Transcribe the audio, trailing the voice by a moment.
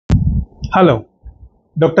Hello,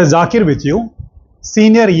 Dr. Zakir with you,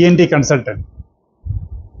 Senior ENT Consultant.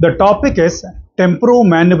 The topic is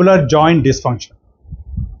temporomandibular joint dysfunction.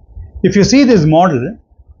 If you see this model,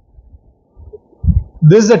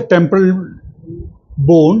 this is a temporal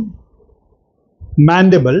bone,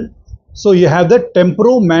 mandible. So you have the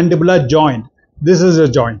temporomandibular joint. This is a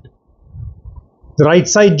joint. The right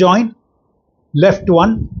side joint, left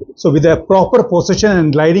one. So with a proper position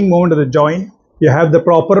and gliding movement of the joint, you have the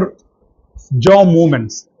proper jaw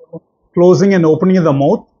movements, closing and opening of the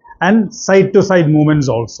mouth, and side to side movements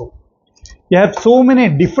also. You have so many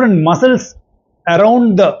different muscles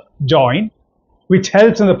around the joint which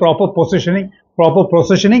helps in the proper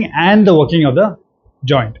positioning and the working of the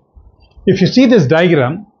joint. If you see this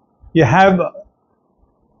diagram, you have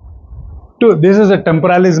this is a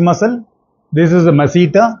temporalis muscle, this is the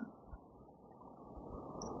masseter,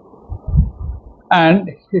 and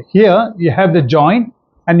here you have the joint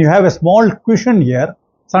and you have a small cushion here.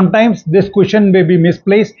 Sometimes this cushion may be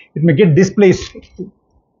misplaced, it may get displaced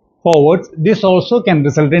forwards. This also can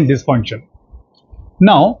result in dysfunction.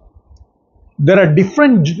 Now, there are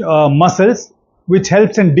different muscles which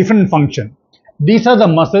helps in different function. These are the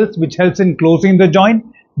muscles which helps in closing the joint.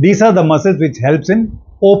 These are the muscles which helps in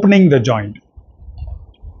opening the joint.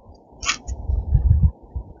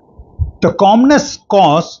 The commonest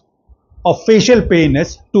cause of facial pain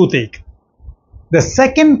is toothache. The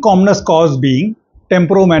second commonest cause being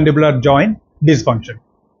temporomandibular joint dysfunction.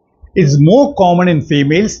 It's more common in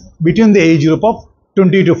females between the age group of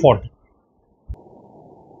 20 to 40.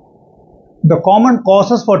 The common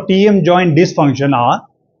causes for TM joint dysfunction are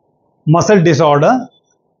muscle disorder,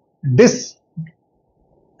 disc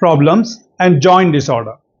problems, and joint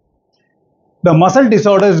disorder. The muscle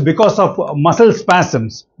disorder is because of muscle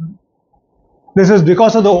spasms. This is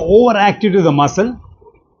because of the overactivity of the muscle,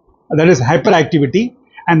 that is hyperactivity,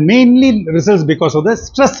 and mainly results because of the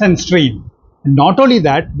stress and strain. Not only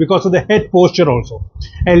that, because of the head posture also.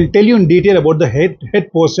 I'll tell you in detail about the head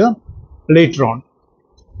posture later on.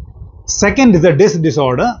 Second is the disc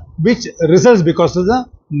disorder, which results because of the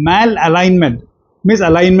misalignment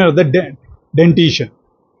of the dentition.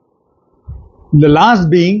 The last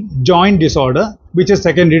being joint disorder, which is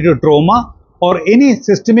secondary to trauma or any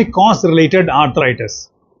systemic cause related arthritis.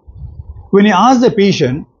 When you ask the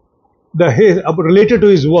patient related to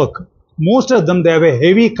his work, most of them, they have a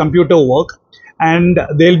heavy computer work and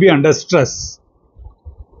they'll be under stress.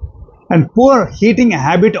 And poor heating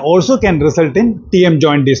habit also can result in TM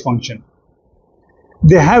joint dysfunction.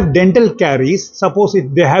 They have dental caries. Suppose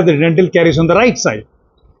if they have the dental caries on the right side,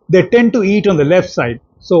 they tend to eat on the left side.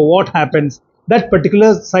 So what happens? That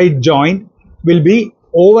particular side joint will be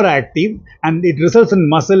overactive and it results in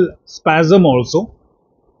muscle spasm also.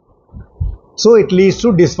 So it leads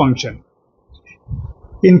to dysfunction.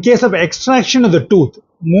 In case of extraction of the tooth,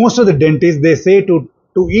 most of the dentists, they say to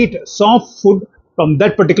eat soft food from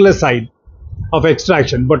that particular side of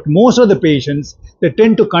extraction. But most of the patients, they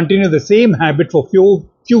tend to continue the same habit for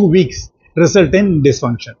few weeks, result in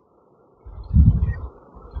dysfunction.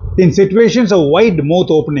 In situations of wide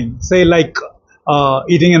mouth opening, say like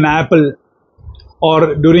eating an apple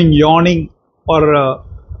or during yawning or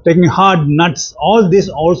taking hard nuts, all this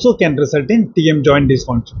also can result in TM joint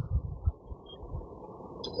dysfunction.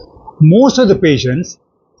 Most of the patients,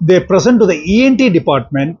 they present to the ENT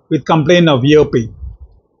department with complaint of ear pain,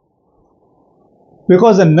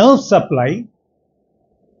 because the nerve supply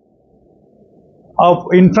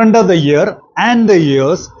in front of the ear and the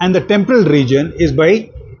ears and the temporal region is by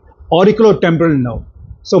auriculotemporal nerve.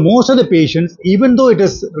 So most of the patients, even though it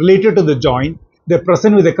is related to the joint, they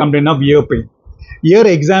present with a complaint of ear pain. Ear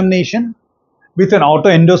examination with an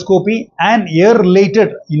autoendoscopy and ear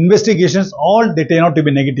related investigations, all they turn out to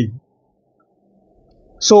be negative.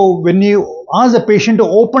 So when you ask the patient to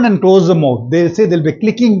open and close the mouth, they'll say there'll be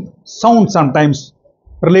clicking sound sometimes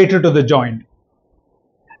related to the joint.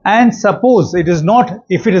 And suppose if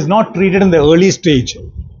it is not treated in the early stage,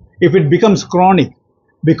 if it becomes chronic,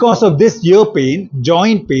 because of this ear pain,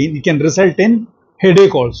 joint pain, it can result in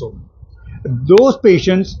headache also. Those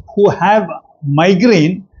patients who have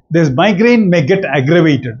migraine, this migraine may get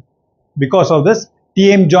aggravated because of this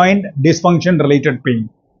TM joint dysfunction related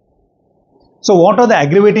pain. So what are the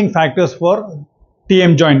aggravating factors for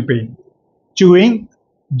TM joint pain? Chewing,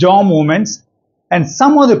 jaw movements, and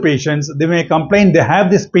some of the patients, they may complain they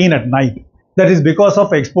have this pain at night. That is because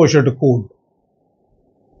of exposure to cold.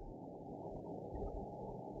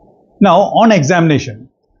 Now on examination,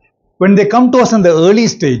 when they come to us in the early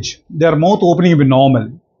stage, their mouth opening will be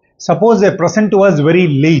normal. Suppose they present to us very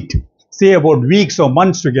late, say about weeks or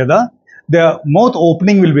months together, their mouth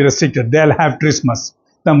opening will be restricted. They'll have trismus.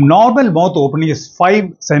 The normal mouth opening is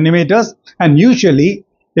 5 centimeters, and usually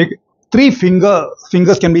 3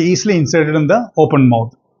 fingers can be easily inserted in the open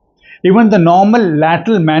mouth. Even the normal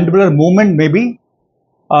lateral mandibular movement may be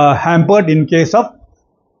hampered in case of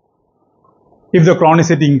if the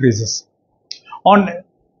chronicity increases. On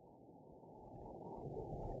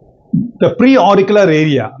the preauricular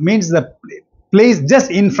area means the place just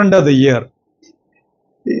in front of the ear.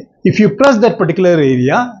 If you press that particular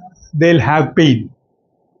area, they'll have pain.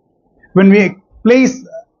 When we place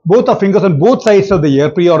both our fingers on both sides of the ear,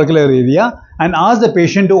 preauricular area, and ask the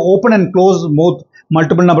patient to open and close mouth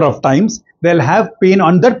multiple number of times, they'll have pain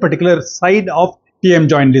on that particular side of TM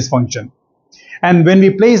joint dysfunction. And when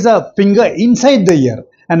we place the finger inside the ear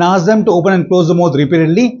and ask them to open and close the mouth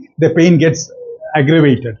repeatedly, the pain gets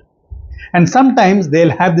aggravated. And sometimes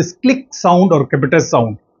they'll have this click sound or capital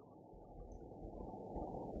sound.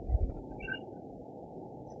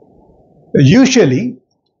 Usually,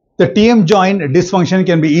 the TM joint dysfunction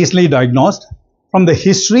can be easily diagnosed from the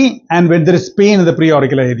history and when there is pain in the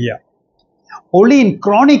preauricular area. Only in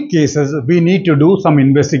chronic cases, we need to do some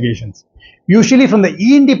investigations. Usually from the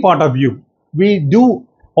ENT part of view, we do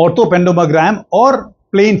orthopendomogram or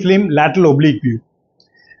plain film lateral oblique view.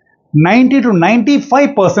 90 to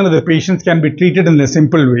 95% of the patients can be treated in a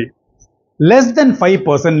simple way. Less than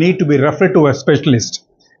 5% need to be referred to a specialist,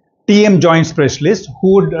 TM joint specialist,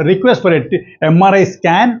 who would request for a MRI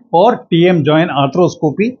scan or TM joint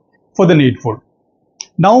arthroscopy for the needful.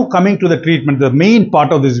 Now coming to the treatment, the main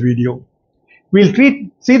part of this video. We'll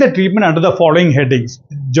see the treatment under the following headings: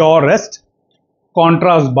 jaw rest,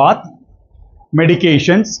 contrast bath,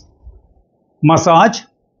 medications, massage,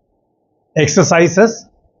 exercises,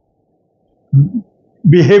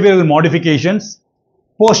 behavioral modifications,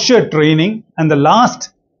 posture training, and the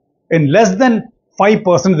last, in less than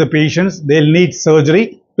 5% of the patients, they'll need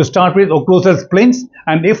surgery to start with occlusal splints,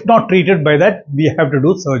 and if not treated by that, we have to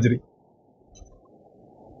do surgery.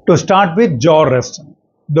 To start with jaw rest.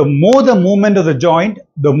 The more the movement of the joint,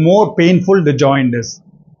 the more painful the joint is.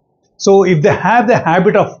 So if they have the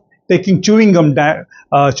habit of taking chewing gum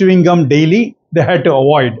daily, they had to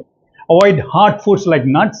avoid hard foods like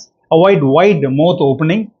nuts, avoid wide mouth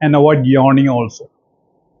opening, and avoid yawning also.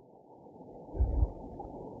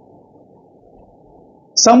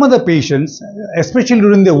 Some of the patients, especially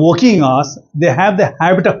during the working hours, they have the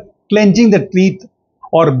habit of clenching the teeth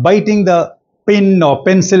or biting the pen or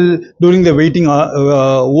pencil during the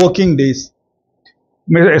working days,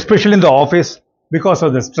 especially in the office because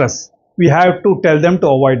of the stress. We have to tell them to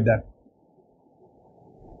avoid that.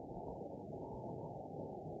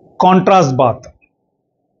 Contrast bath.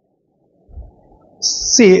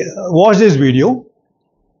 See, watch this video.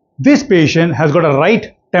 This patient has got a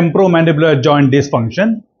right temporomandibular joint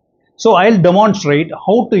dysfunction. So I'll demonstrate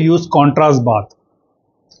how to use contrast bath.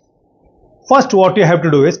 First, what you have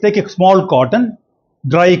to do is take a small cotton,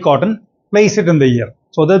 dry cotton, place it in the ear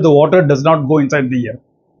so that the water does not go inside the ear.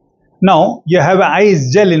 Now, you have an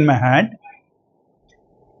ice gel in my hand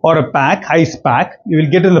or a pack, ice pack, you will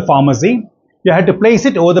get in the pharmacy. You have to place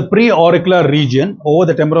it over the preauricular region, over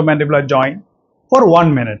the temporomandibular joint for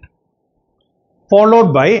 1 minute,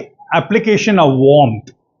 followed by application of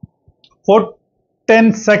warmth for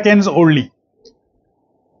 10 seconds only.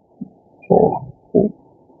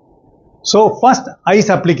 So first ice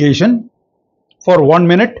application for 1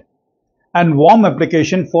 minute and warm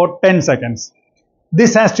application for 10 seconds.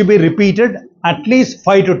 This has to be repeated at least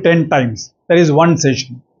 5 to 10 times. That is one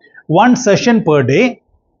session. One session per day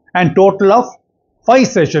and total of 5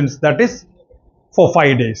 sessions, that is for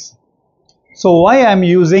 5 days. So why I am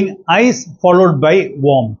using ice followed by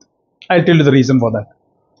warmth? I'll tell you the reason for that.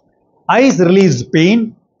 Ice relieves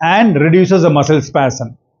pain and reduces the muscle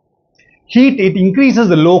spasm. Heat, it increases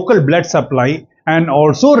the local blood supply and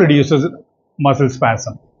also reduces muscle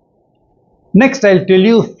spasm. Next, I'll tell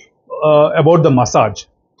you about the massage.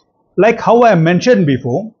 Like how I mentioned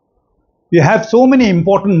before, you have so many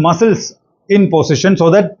important muscles in position so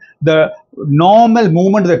that the normal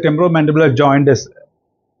movement of the temporomandibular joint is.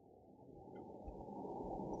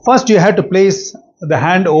 First, you have to place the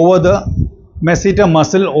hand over the masseter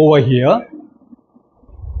muscle over here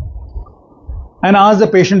and ask the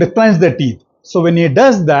patient to clench the teeth. So when he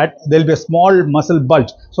does that, there will be a small muscle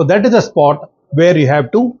bulge. So that is the spot where you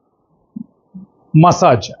have to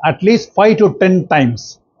massage at least 5 to 10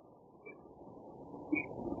 times.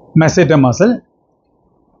 Masseter muscle.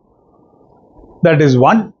 That is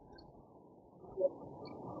one.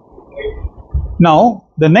 Now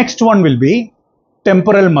the next one will be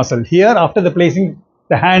temporal muscle. Here, after the placing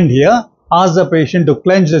the hand here, ask the patient to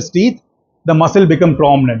clench his teeth, the muscle become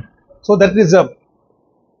prominent. So that is a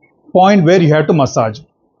point where you have to massage.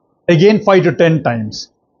 again 5 to 10 times.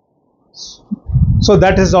 So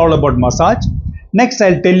that is all about massage. Next,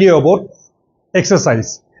 I'll tell you about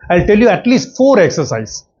exercise. I'll tell you at least 4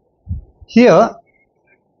 exercises. Here,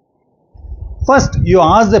 first you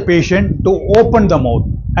ask the patient to open the mouth,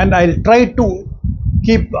 and I'll try to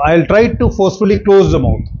forcefully close the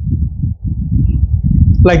mouth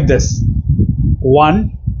like this.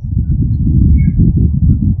 1,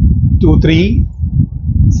 2, 3,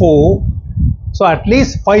 4. So at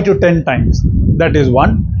least 5 to 10 times. That is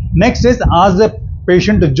one. Next is ask the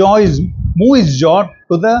patient to move his jaw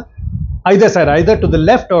to the either side, either to the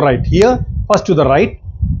left or right. Here, first to the right,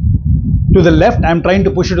 to the left, I am trying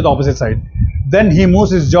to push it to the opposite side. Then he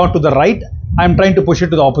moves his jaw to the right, I am trying to push it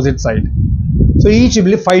to the opposite side. So each will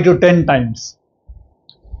be 5 to 10 times.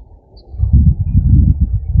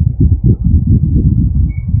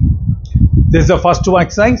 This is the first one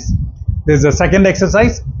exercise. This is the second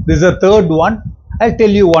exercise. This is the third one. I'll tell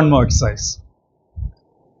you one more exercise.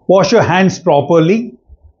 Wash your hands properly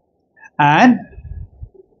and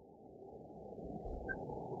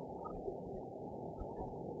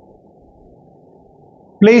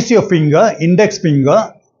place your finger, index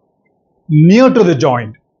finger, near to the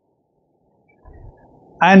joint,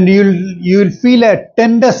 and you'll feel a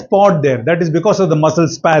tender spot there. That is because of the muscle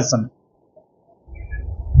spasm.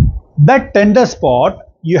 That tender spot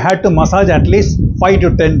you had to massage at least 5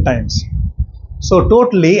 to 10 times. So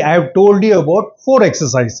totally I have told you about 4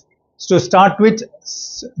 exercises. So start with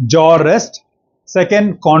jaw rest,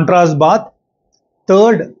 second contrast bath,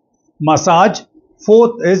 third massage,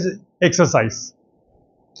 fourth is exercise.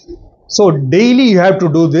 So daily you have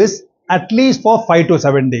to do this at least for 5 to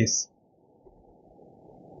 7 days.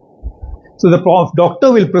 So the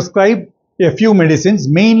doctor will prescribe a few medicines,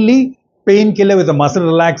 mainly painkiller with a muscle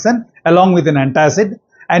relaxant along with an antacid,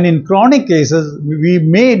 and in chronic cases we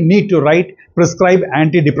may need to prescribe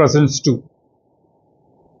antidepressants too.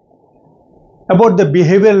 About the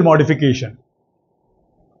behavioral modification,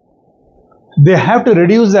 they have to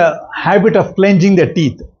reduce the habit of clenching their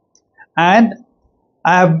teeth, and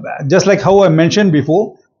just like how I mentioned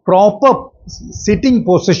before, proper sitting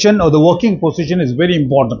position or the working position is very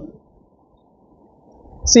important.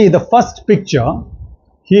 See the first picture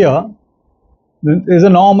here is a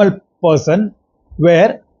normal person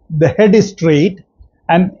where the head is straight,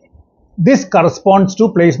 and this corresponds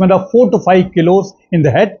to placement of 4 to 5 kilos in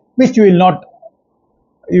the head, which it will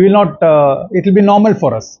be normal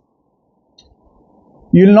for us.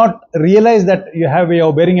 You will not realize that you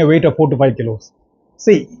are bearing a weight of 4 to 5 kilos.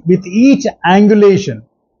 See, with each angulation,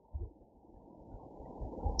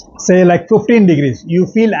 say like 15 degrees, you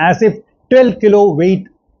feel as if 12 kilo weight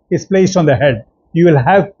is placed on the head. You will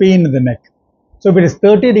have pain in the neck. So if it is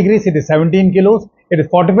 30 degrees, it is 17 kilos. It is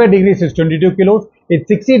 45 degrees, it is 22 kilos. It's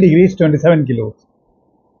 60 degrees, 27 kilos.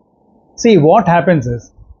 See, what happens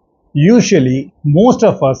is, usually most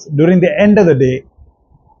of us during the end of the day,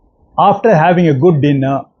 after having a good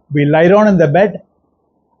dinner, we lie down in the bed,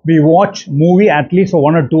 we watch movie at least for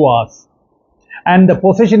 1 or 2 hours, and the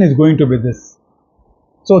position is going to be this.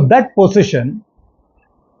 So that position,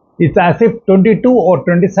 it's as if 22 or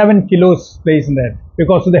 27 kilos placed in the head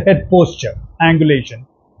because of the head posture, angulation.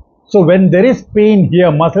 So when there is pain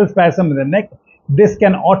here, muscle spasm in the neck, this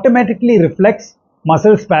can automatically reflect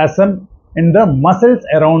muscle spasm in the muscles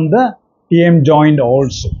around the TM joint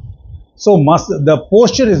also. So the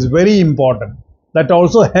posture is very important. That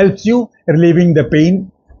also helps you relieving the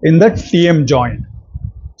pain in the TM joint.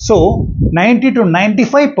 So 90 to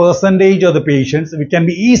 95% of the patients, we can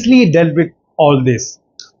be easily dealt with all this.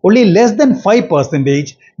 Only less than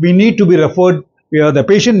 5% we need to be referred, the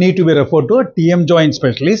patient need to be referred to a TM joint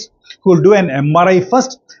specialist who will do an MRI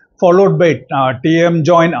first, followed by TM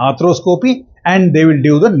joint arthroscopy, and they will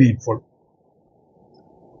do the needful.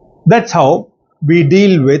 That's how we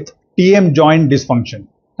deal with TM joint dysfunction.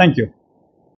 Thank you.